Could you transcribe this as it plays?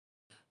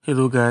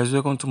Hello guys,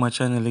 welcome to my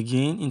channel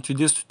again. In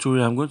today's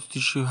tutorial, I'm going to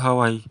teach you how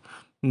I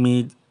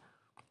made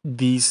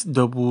this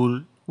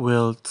double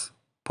welt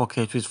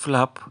pocket with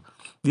flap.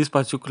 This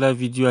particular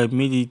video, I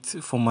made it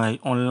for my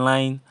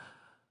online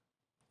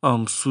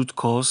suit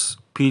course,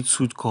 paid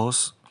suit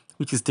course,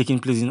 which is taking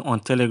place on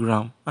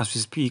Telegram as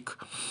we speak.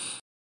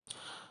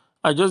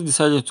 I just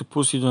decided to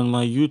post it on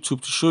my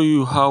YouTube to show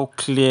you how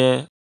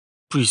clear,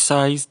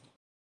 precise,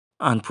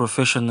 and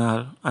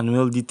professional and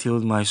well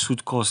detailed my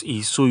suit course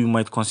is, so you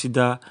might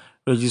consider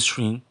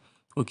registering.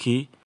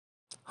 Okay.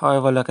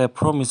 However, like I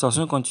promised, I'll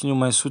soon continue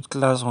my suit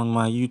class on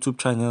my YouTube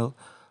channel,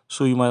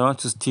 so you might want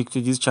to stick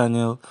to this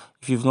channel.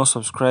 If you've not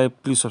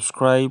subscribed, please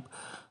subscribe,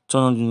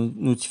 turn on the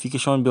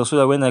notification bell so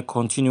that when I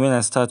continue, when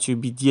I start, you'll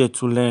be there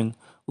to learn.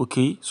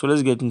 Okay, so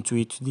let's get into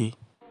it today.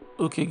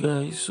 Okay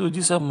guys, so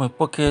these are my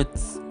pocket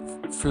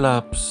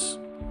flaps.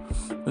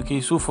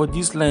 Okay, so for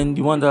this line,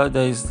 the one that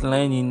is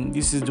lining,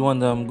 this is the one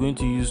that I'm going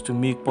to use to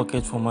make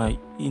pocket for my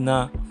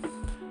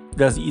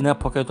that's the inner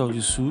pocket of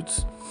the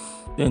suit.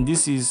 Then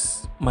this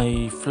is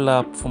my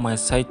flap for my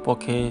side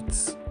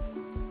pockets.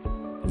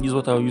 This is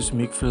what I'll use to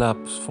make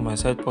flaps for my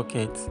side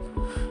pockets.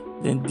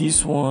 Then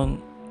this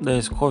one that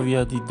is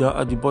curvy at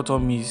the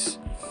bottom is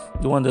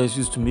the one that is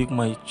used to make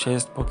my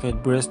chest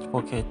pocket, breast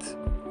pocket.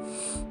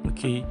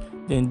 Okay.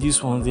 Then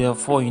this one, they are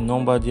four in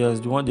number. They are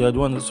the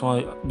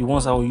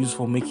ones I will use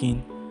for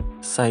making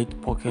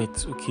side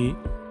pockets. Okay.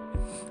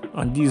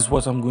 And this is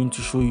what I'm going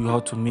to show you how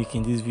to make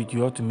in this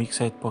video, how to make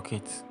side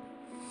pockets.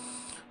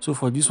 So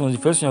for this one, the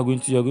first thing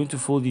you're going to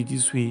fold it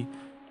this way,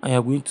 and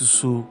you're going to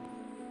sew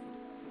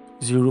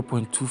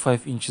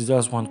 0.25 inches.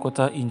 That's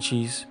 1/4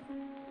 inches.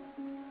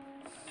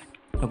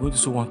 You're going to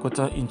sew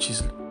 1/4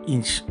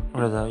 inch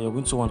rather. You're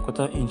going to sew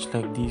 1/4 inch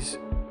like this.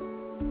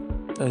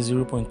 That's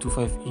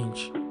 0.25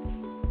 inch.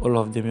 All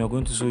of them. You're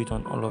going to sew it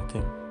on all of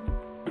them.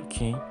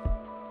 Okay.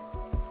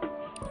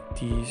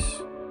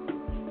 This.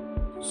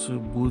 So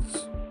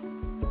both,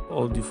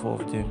 all the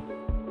four of them.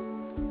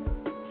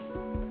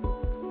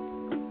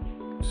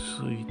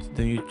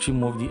 Then you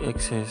trim off the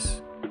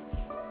excess.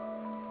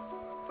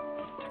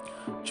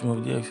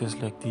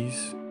 Like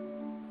this.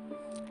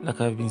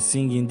 Like I've been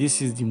singing,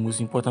 this is the most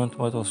important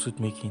part of suit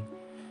making.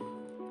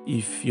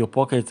 If your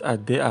pockets are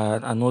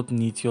not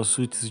neat, your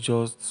suit is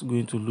just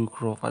going to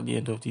look rough at the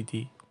end of the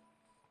day.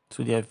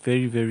 So they are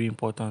very, very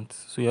important.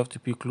 So you have to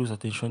pay close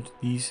attention to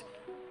these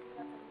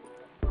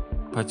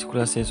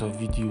particular sets of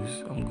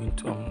videos I'm going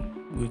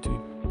to be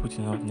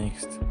putting out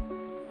next.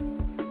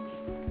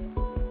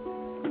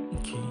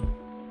 Okay.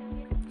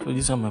 So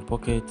these are my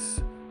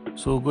pockets.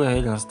 So go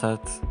ahead and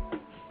start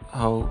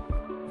how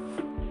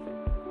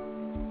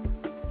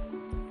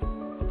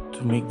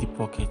to make the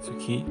pocket.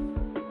 Okay.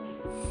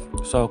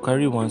 So I'll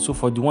carry one. So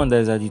for the one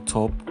that is at the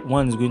top,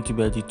 one is going to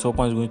be at the top,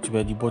 one is going to be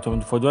at the bottom.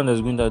 For the one that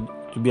is going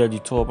to be at the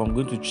top, I'm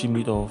going to trim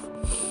it off,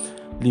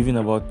 leaving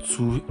about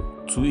 2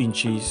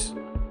 inches,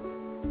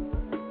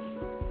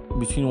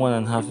 between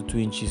 1.5 to 2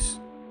 inches.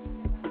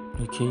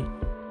 Okay.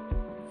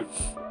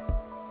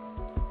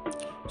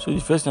 So the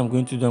first thing I'm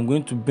going to do, I'm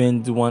going to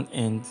bend one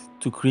end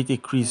to create a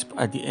crisp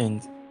at the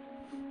end.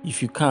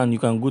 If you can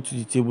go to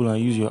the table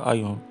and use your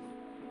iron.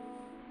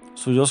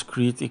 So just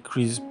create a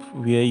crisp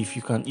where if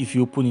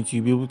you open it,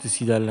 you'll be able to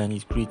see that line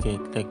is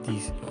created like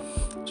this.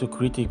 So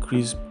create a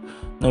crisp.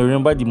 Now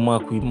remember the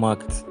mark we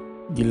marked,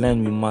 the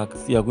line we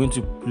marked. You are going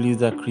to place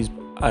that crisp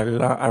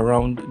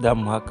around that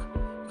mark.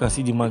 You can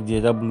see the mark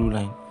there, that blue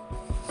line.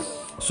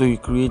 So you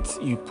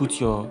put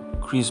your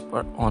crisp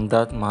on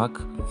that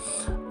mark,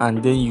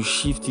 and then you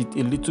shift it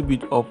a little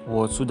bit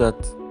upward so that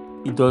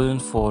it doesn't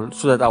fall,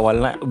 so that our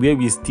line where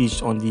we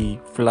stitched on the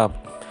flap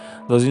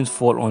doesn't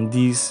fall on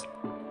this,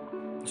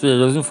 so that it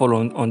doesn't fall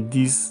on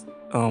this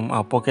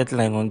our pocket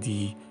line on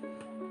the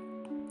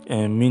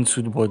main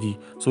suit body.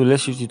 So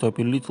let's shift it up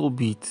a little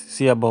bit,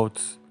 say about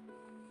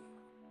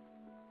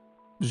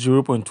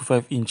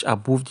 0.25 inch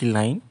above the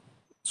line.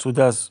 So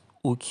that's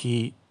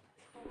okay.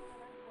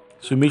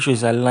 So make sure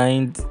it's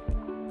aligned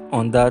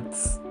on that.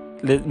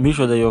 Make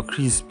sure that your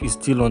crisp is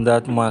still on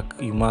that mark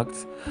you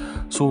marked.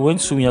 So when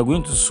sewing, you're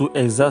going to sew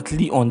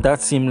exactly on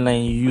that same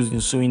line you used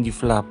in sewing the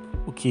flap.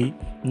 Okay,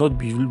 not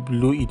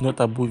below it, not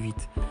above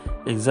it,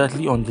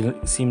 exactly on the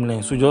same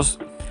line. So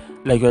just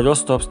like you're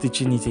just stop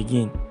stitching it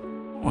again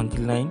on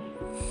the line.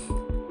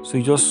 So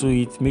you just sew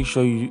it. Make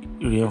sure you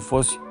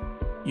reinforce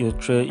your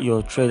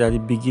thread at the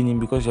beginning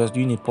because you're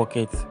doing a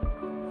pocket.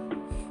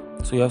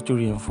 So you have to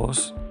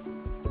reinforce.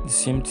 The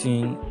same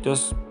thing,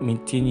 just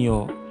maintain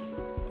your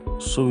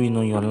sewing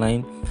on your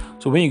line.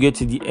 So when you get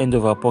to the end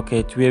of our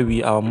pocket where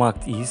our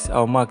mark is,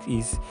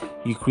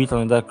 you create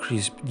another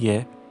crisp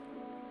there.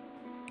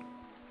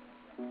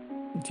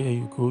 There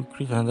you go,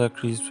 create another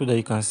crisp so that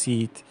you can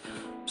see it.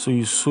 So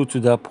you sew to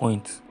that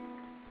point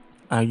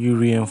and you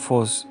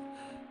reinforce.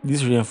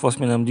 This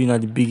reinforcement I'm doing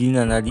at the beginning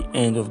and at the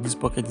end of this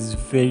pocket is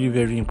very,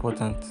 very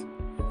important.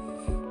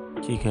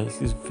 Okay guys,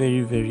 it's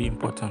very, very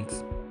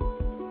important.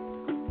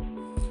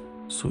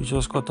 So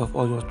just cut off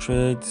all your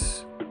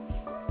threads.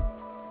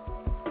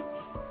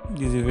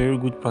 This is a very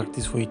good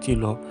practice for a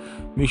tailor.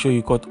 Make sure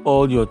you cut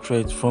all your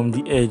threads from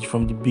the edge,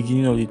 from the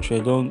beginning of the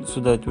thread on, so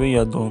that when you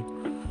are done,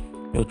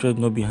 your thread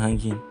not be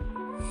hanging.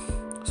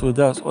 So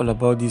that's all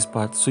about this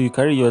part. So you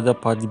carry your other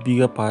part, the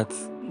bigger part.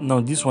 Now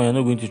this one, you're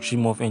not going to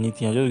trim off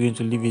anything. You're just going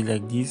to leave it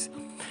like this.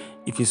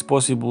 If it's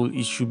possible,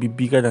 it should be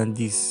bigger than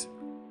this.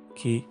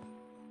 Okay,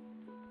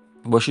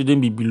 but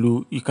shouldn't be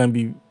below. It can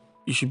be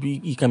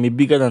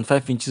bigger than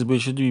 5 inches, but it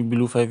shouldn't be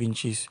below 5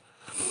 inches.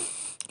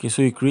 Okay,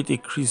 so you create a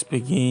crisp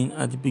again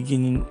at the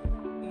beginning.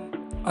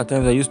 At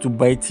times I used to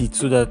bite it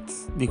so that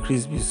the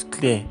crisp is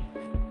clear.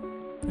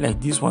 Like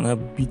this one, I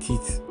beat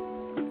it.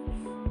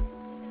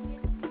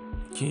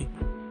 Okay,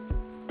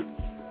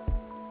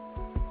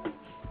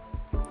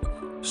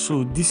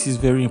 so this is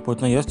very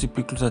important. You have to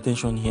pay close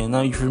attention here.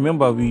 Now if you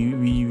remember,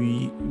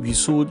 we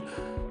sewed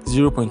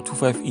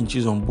 0.25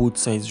 inches on both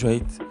sides,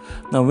 right?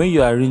 Now when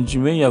you are going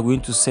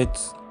to set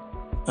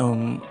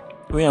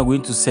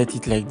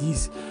it like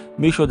this,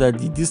 make sure that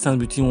the distance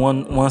between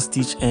one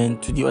stitch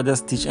end to the other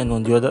stitch end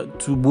on the other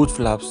to both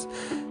flaps,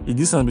 the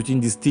distance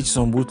between the stitches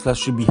on both flaps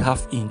should be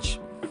 ½ inch.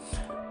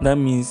 That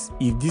means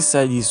if this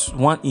side is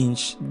 1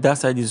 inch, the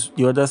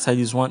other side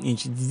is 1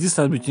 inch, the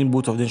distance between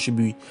both of them should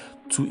be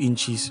 2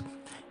 inches.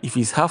 If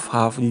it's half,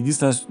 the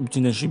distance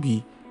between them should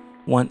be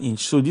 1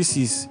 inch. So this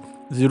is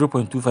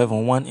 0.25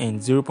 on one end,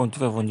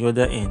 0.25 on the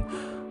other end.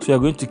 So you are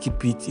going to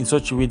keep it in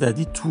such a way that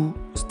the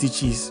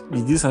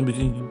distance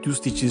between the two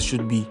stitches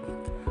should be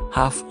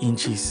 ½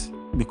 inches,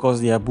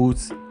 because they are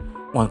both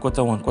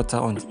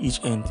 1/4 on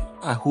each end.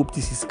 I hope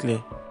this is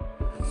clear.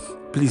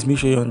 Please make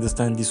sure you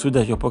understand this so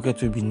that your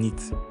pocket will be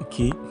neat.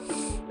 Okay,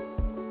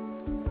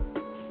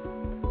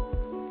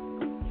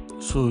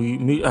 so you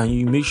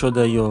make sure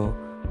that your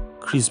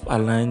crisp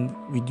aligned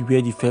with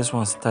where the first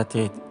one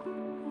started.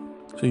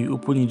 So you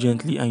open it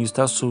gently and you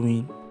start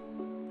sewing,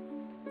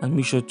 and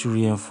make sure to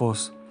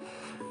reinforce.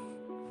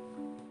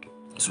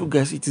 So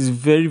guys, it is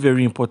very,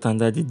 very important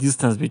that the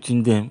distance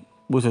between them,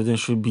 both of them,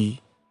 should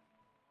be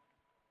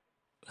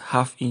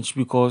 ½ inch,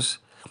 because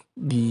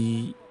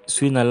the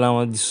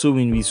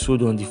sewing we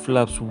sewed on the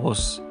flaps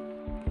was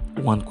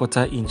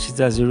 1/4 inch.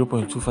 That's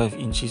 0.25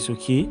 inches.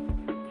 Okay,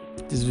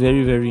 it is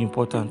very, very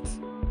important.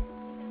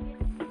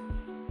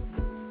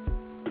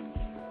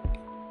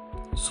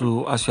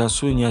 So as you are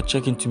sewing, you are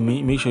checking to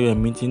make sure you are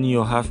maintaining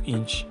your ½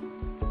 inch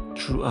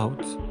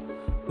throughout.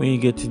 When you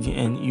get to the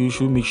end, you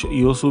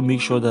also make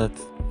sure that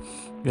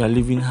you are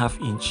leaving ½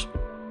 inch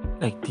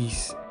like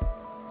this.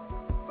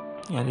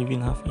 You are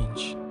leaving ½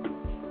 inch.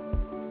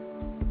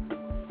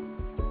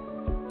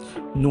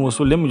 No,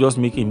 so let me just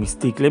make a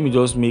mistake. Let me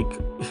just make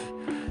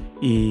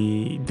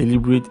a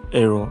deliberate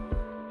error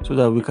so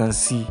that we can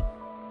see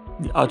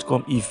the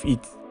outcome if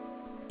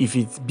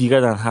it's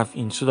bigger than ½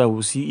 inch, so that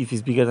we'll see if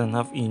it's bigger than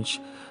 ½ inch.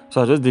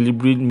 So I'll just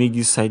deliberately make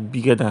this side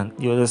bigger than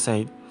the other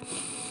side,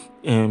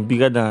 and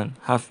bigger than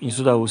 ½ inch,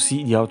 so that we'll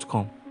see the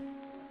outcome.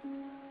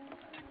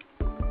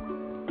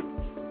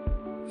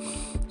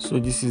 So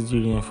this is the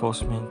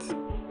reinforcement.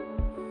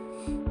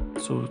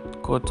 So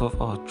cut off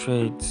our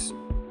threads.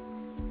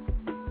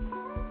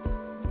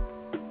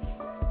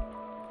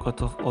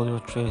 Cut off all your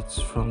threads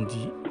from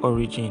the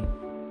origin.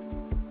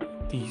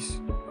 This.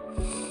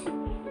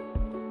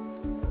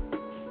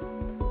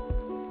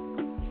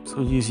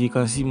 So this, you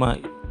can see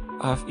my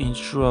 ½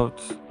 inch throughout.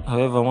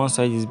 However, one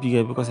side is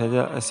bigger because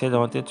I said I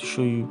wanted to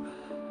show you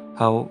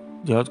how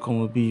the outcome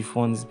will be if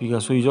one is bigger.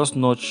 So you just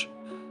notch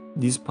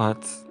this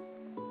part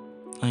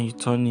and you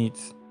turn it,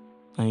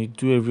 and you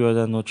do every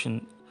other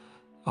notching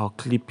or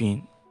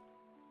clipping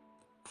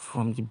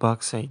from the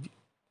back side.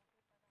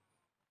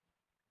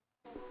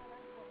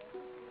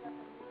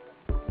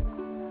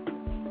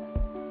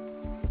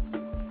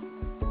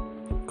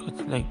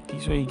 Cut like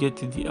this. When you get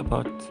to the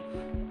about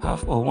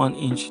 ½ or 1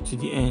 inch to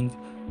the end,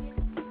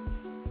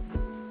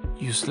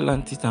 you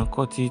slant it and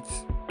cut it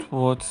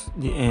towards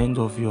the end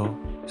of your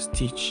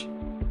stitch,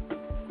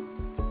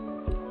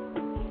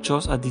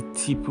 just at the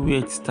tip where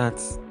it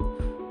starts.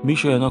 Make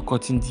sure you're not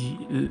cutting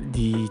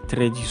the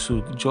thread you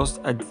sewed, just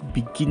at the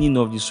beginning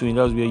of the sewing.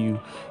 That's where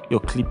your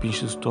clipping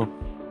should stop.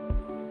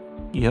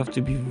 You have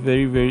to be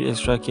very, very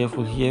extra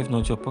careful here, if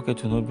not your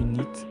pocket will not be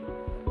neat.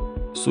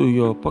 So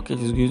your pocket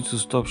is going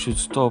to should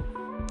stop.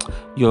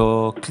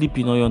 Your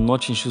clipping or your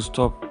notching should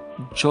stop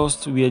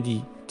just where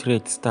the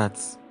thread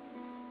starts,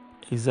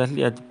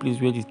 exactly at the place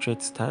where the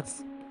thread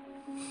starts.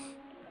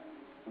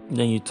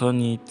 Then you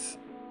turn it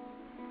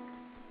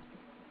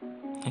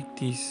like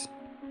this,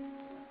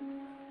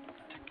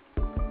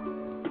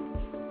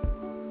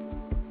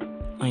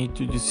 and you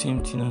do the same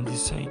thing on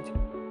this side.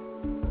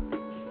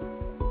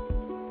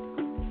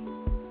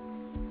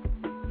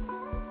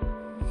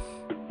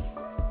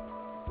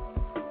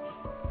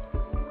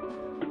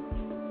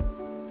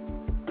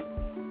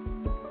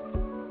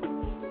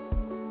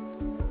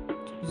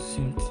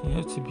 Same thing. You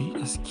have to be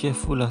as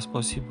careful as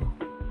possible.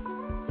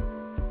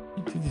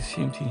 You do the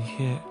same thing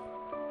here.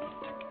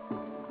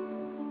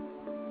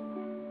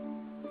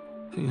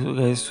 So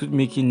guys, suit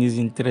making is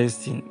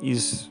interesting.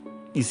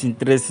 It's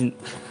interesting.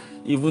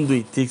 even though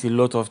it takes a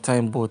lot of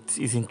time, but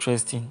it's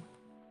interesting.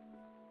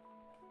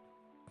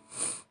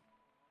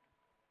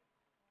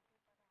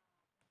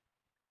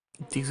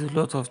 It takes a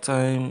lot of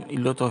time, a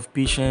lot of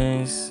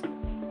patience.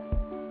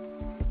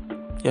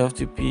 You have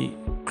to pay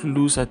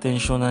close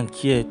attention and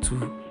care to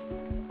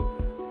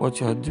what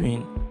you are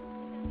doing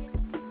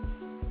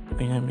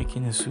when you're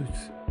making a suit.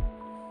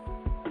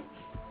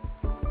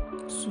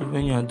 So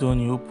when you are done,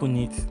 you open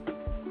it.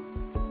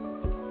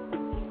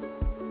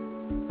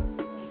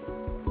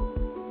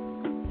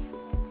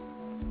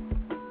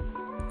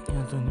 When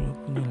you're done, you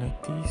open it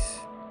like this.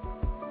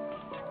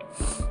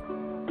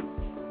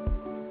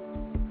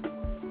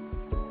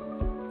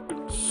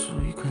 So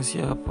you can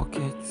see our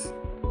pockets.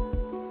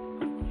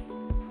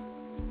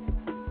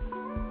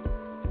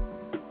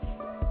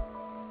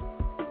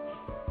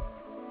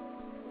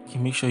 You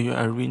make sure you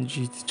arrange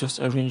it. Just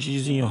arrange it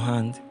using your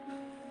hand.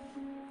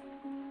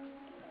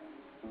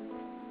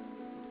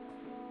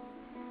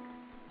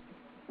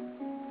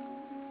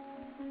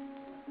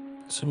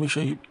 So make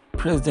sure you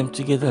press them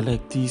together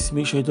like this.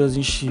 Make sure it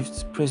doesn't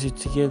shift. Press it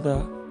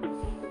together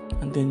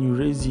and then you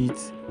raise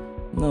it.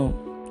 Now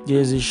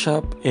there's a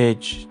sharp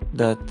edge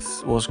that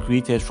was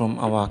created from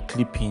our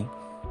clipping.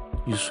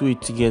 You sew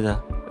it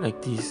together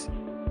like this.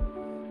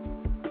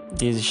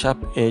 There's a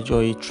sharp edge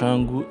or a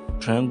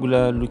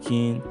triangular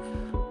looking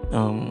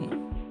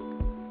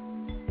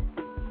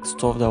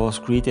stuff that was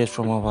created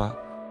from our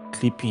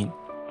clipping.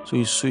 So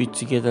you sew it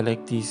together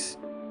like this.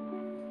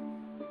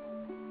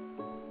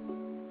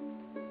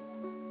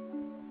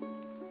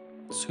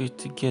 Sew it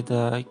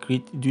together.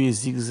 Do a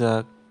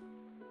zigzag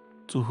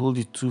to hold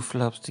the two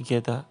flaps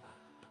together.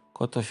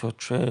 Cut off your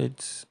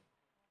threads.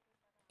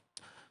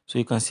 So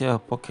you can see our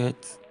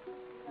pocket.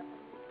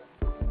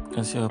 You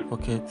can see our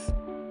pocket.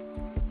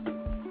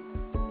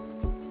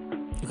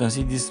 You can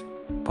see this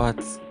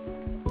part,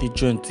 they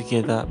join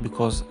together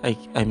because I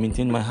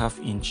maintain my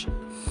 ½ inch.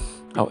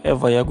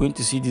 However, you're going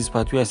to see this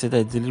part where I said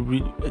I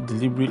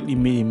deliberately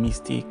made a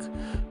mistake.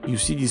 You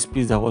see the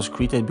space that was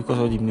created because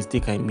of the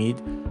mistake I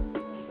made.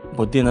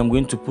 But then I'm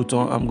going to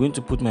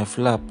put my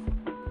flap,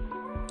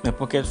 my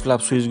pocket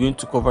flap, so it's going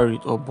to cover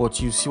it up. But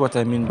you see what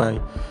I mean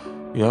by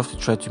you have to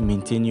try to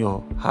maintain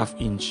your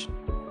 ½ inch.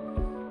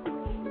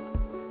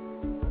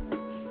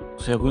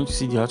 So you're going to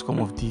see the outcome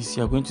of this.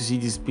 You're going to see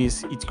the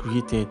space it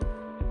created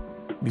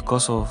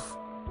because of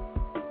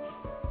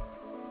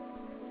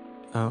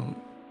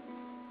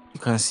you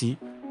can see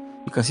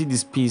the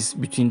space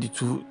between the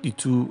two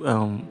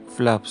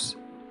flaps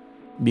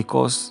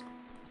because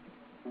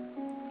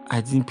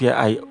I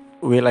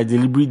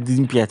deliberately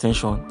didn't pay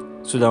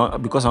attention. So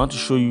that because I want to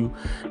show you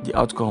the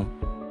outcome.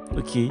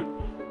 Okay,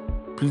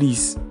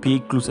 please pay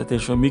close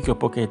attention. Make your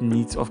pocket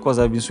neat. Of course,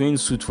 I've been sewing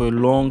suit for a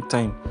long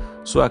time,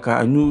 so I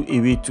can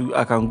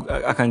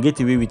get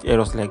away with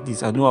errors like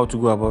this. I know how to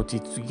go about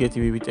it to get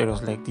away with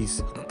errors like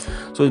this.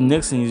 So the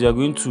next thing is you are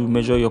going to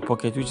measure your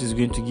pocket, which is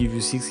going to give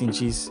you 6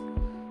 inches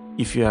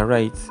if you are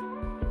right.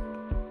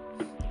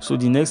 So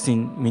the next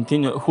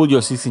thing, hold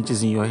your 6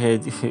 inches in your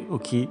head,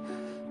 okay?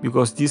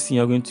 Because this thing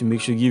you're going to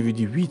make sure give you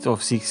the width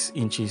of 6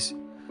 inches.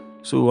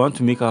 So we want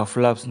to make our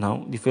flaps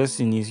now. The first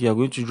thing is you are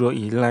going to draw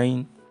a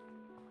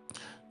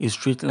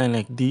straight line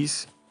like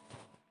this.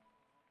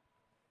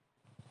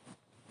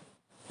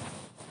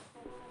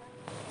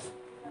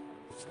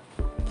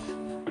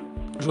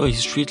 Draw a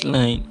straight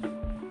line.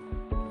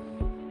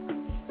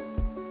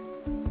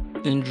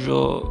 Then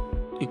draw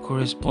a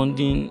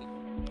corresponding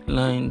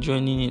line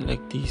joining it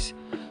like this.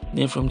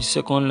 Then from the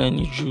second line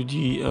you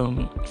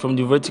drew from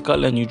the vertical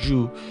line you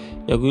drew,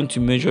 you're going to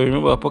measure.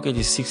 Remember our pocket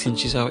is 6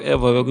 inches.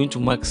 However, we're going to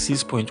mark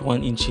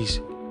 6.1 inches.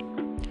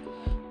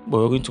 But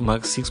we're going to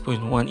mark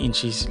 6.1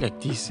 inches like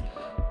this.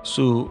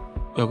 So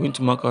we're going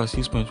to mark our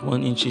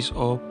 6.1 inches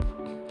up.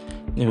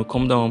 Then we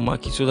come down and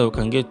mark it so that we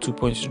can get 2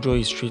 points to draw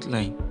a straight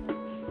line.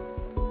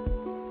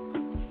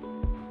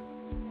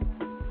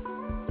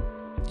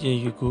 There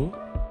you go.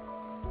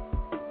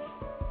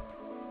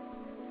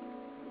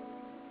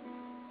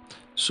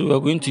 So we're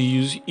going to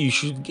you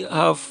should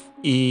have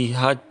a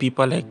hard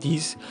paper like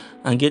this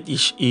and get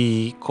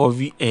a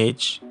curvy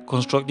edge.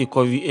 Construct a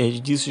curvy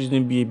edge. This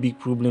shouldn't be a big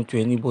problem to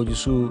anybody.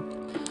 So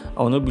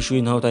I will not be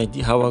showing how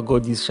I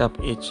got this sharp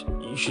edge.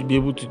 You should be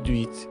able to do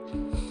it.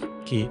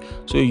 Okay.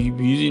 So you'll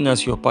be using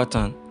as your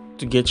pattern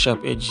to get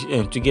sharp edges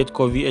and to get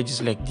curvy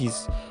edges like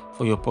this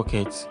for your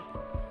pockets.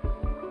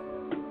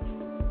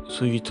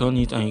 So you turn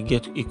it and you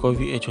get a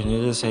curvy edge on the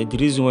other side. The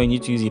reason why you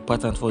need to use a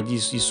pattern for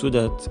this is so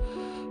that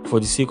for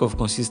the sake of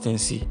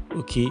consistency,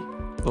 okay?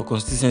 For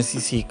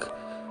consistency's sake.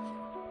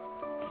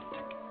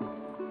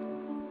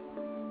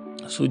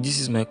 So this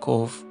is my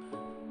curve.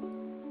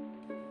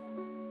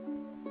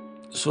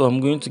 So I'm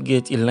going to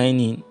get a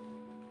lining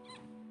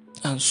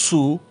and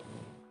sew.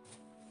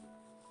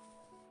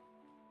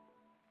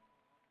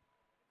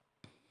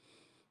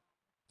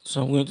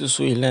 So I'm going to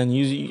sew a line.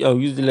 I'll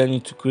use the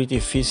lining to create a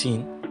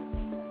facing.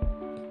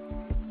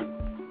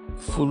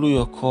 Follow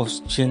your curves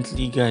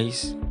gently,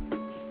 guys.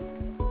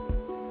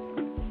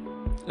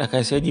 Like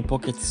I said, the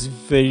pocket is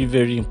very,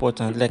 very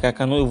important. Like I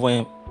cannot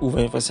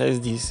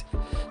overemphasize this.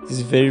 This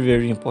is very,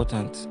 very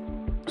important.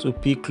 So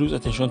pay close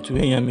attention to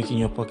when you're making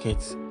your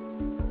pockets.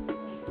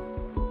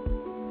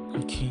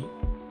 Okay.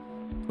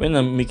 When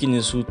I'm making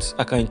a suit,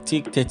 I can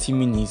take 30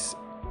 minutes.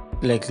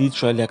 Like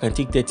literally, I can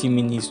take 30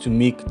 minutes to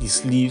make the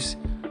sleeves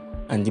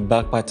and the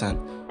back pattern.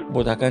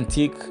 But I can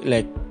take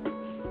like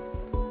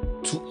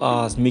 2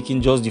 hours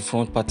making just the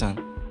front pattern.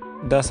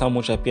 That's how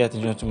much I pay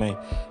attention to my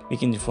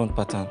making the front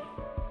pattern.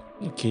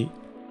 Okay.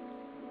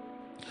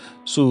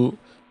 So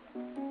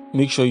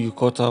make sure you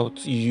cut out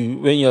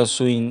when you are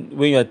sewing,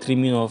 when you are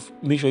trimming off,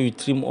 make sure you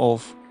trim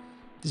off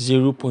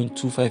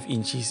 0.25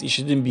 inches. It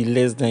shouldn't be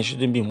less than, it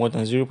shouldn't be more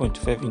than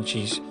 0.25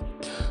 inches.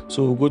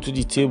 So we'll go to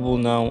the table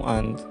now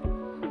and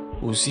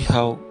we'll see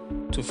how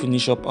to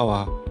finish up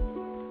our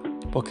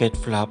pocket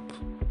flap.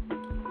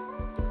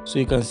 So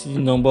you can see the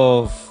number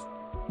of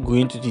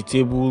going to the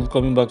table,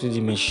 coming back to the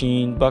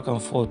machine, back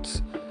and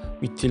forth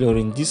with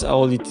tailoring. These are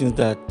all the things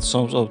that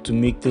sums up to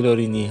make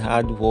tailoring a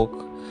hard work,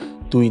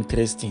 though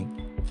interesting.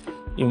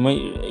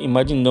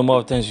 Imagine the number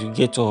of times you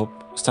get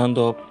up, stand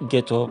up,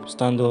 get up,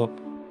 stand up.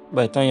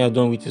 By the time you're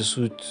done with the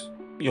suit,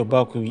 your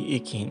back will be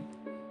aching.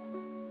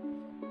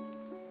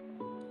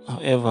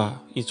 However,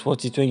 it's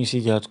worth it when you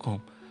see the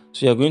outcome.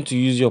 So you're going to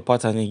use your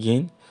pattern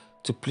again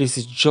to place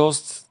it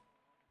just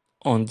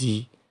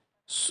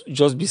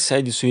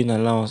beside the sewing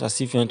allowance,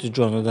 as if you want to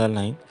draw another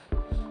line.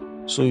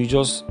 So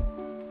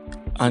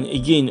and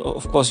again,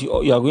 of course,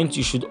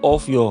 you should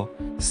off your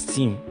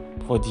steam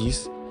for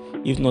this.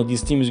 If not, the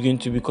steam is going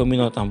to be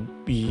coming out and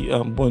be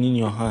burning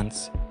your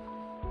hands.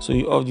 So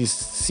you off this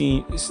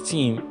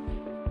steam,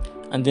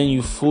 and then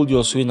you fold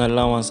your sewing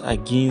allowance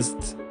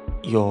against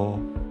your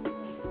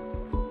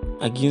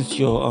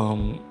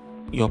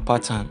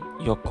pattern,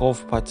 your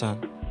curve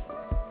pattern.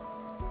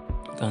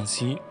 You can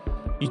see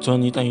you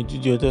turn it and you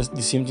do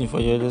the same thing for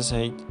the other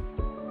side.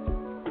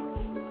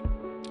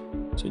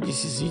 So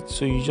this is it.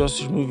 So you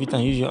just remove it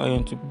and use your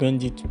iron to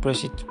bend it,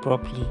 press it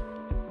properly.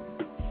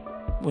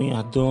 When you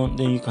are done,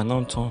 then you can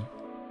now turn.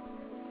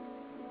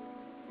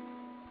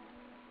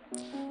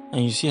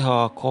 And you see how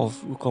our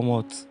curve will come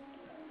out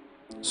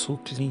so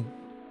clean.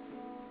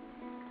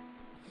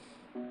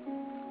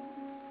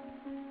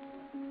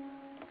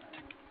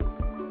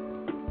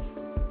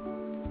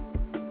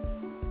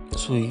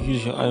 So you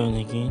use your iron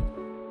again.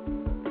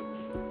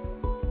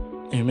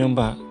 And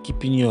remember,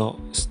 keeping your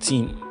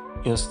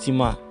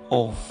steamer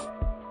off.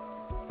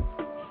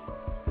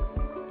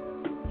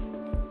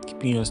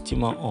 Keeping your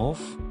steamer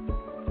off.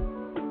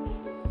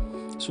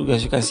 So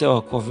guys, you can see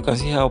our curve. You can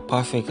see how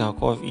perfect our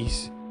curve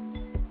is.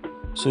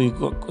 So you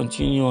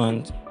continue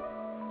and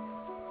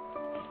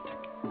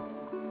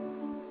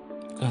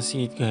you can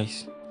see it,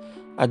 guys.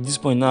 At this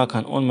point now, I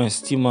can on my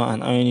steamer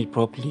and iron it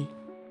properly.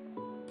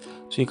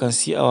 So you can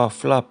see our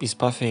flap is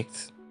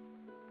perfect.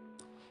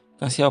 You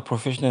can see how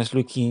professional it's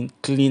looking,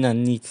 clean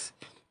and neat.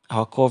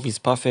 Our curve is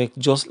perfect,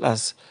 just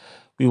as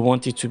we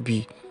want it to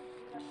be.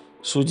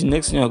 So the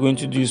next thing we are going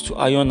to do is to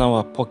iron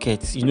our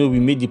pockets. We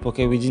made the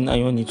pocket, we didn't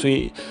iron it. So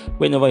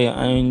whenever you're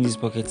ironing this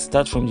pocket,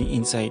 start from the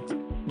inside.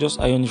 Just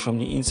iron it from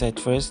the inside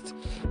first.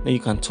 Then you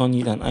can turn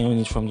it and iron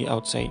it from the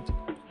outside.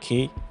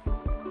 Okay.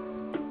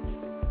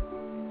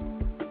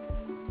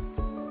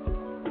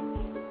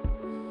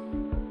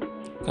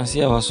 You can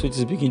see our suit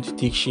is beginning to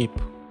take shape.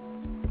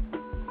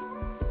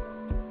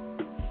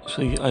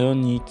 So you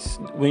iron it.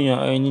 When you're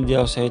ironing the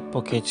outside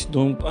pocket,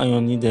 don't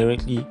iron it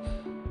directly.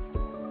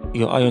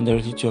 You iron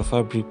directly to your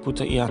fabric.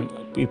 Put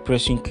a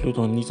pressing cloth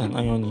on it and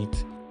iron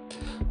it.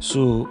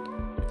 So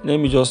let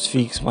me just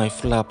fix my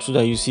flap so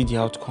that you see the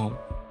outcome.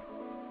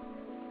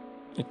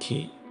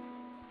 Okay.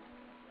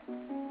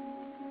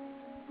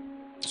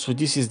 So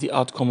this is the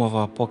outcome of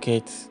our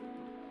pocket.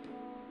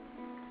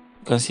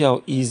 You can see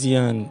how easy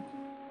and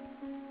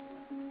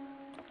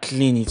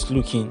clean it's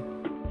looking.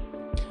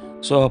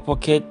 So our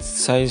pocket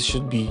size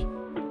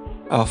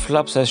our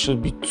flap size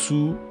should be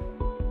 2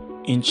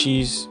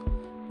 inches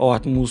or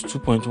at most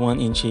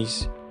 2.1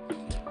 inches.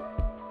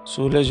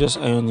 So let's just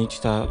iron it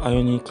with our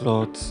ironing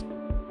cloth.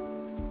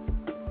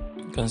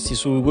 You can see.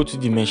 So we go to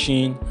the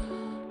machine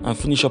and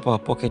finish up our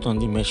pocket on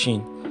the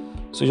machine.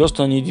 So just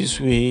turn it this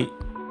way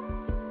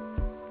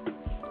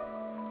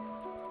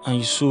and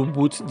you sew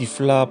both the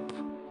flap,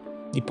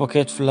 the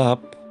pocket flap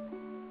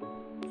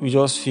we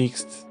just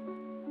fixed,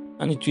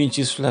 and the 2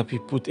 inches flap we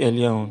put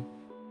earlier on.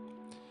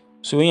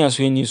 So when you're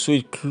sewing, you sew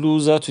it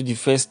closer to the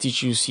first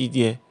stitch you see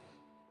there,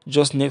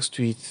 just next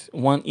to it,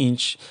 0.1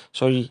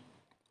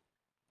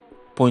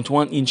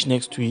 inch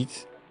next to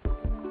it.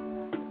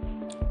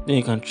 Then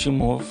you can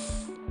trim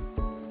off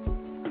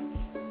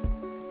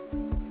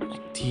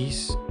like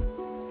this.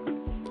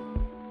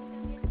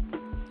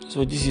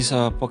 So this is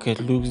how our pocket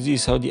looks, this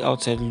is how the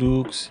outside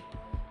looks,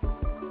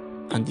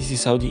 and this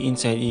is how the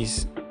inside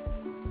is.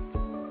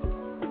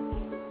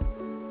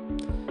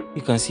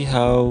 You can see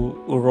how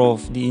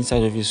rough the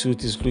inside of your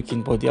suit is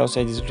looking, but the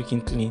outside is looking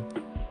clean.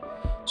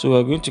 So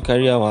we're going to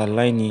carry our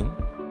lining.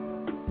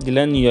 The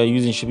lining you are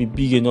using should be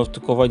big enough to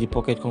cover the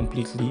pocket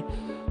completely.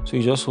 So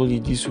you just hold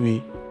it this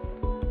way.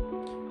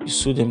 You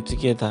sew them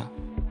together.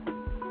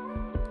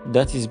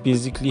 That is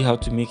basically how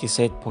to make a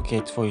side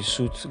pocket for a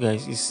suit,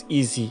 guys. It's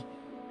easy,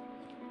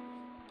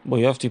 but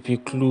you have to pay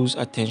close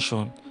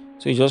attention.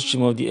 So you just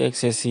trim off the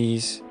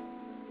excesses,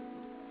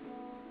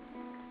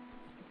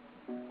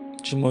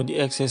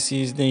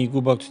 then you go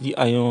back to the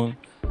iron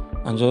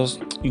and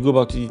you go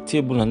back to the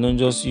table, and then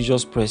you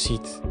just press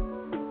it.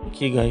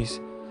 Okay guys,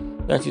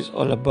 that is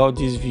all about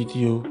this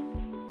video.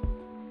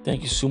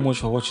 Thank you so much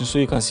for watching. So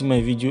you can see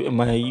my video,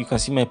 you can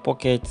see my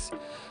pocket.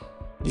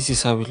 This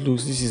is how it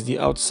looks. This is the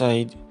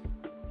outside.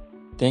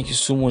 Thank you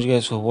so much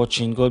guys for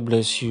watching. God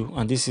bless you.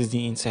 And this is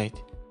the inside.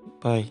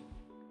 Bye.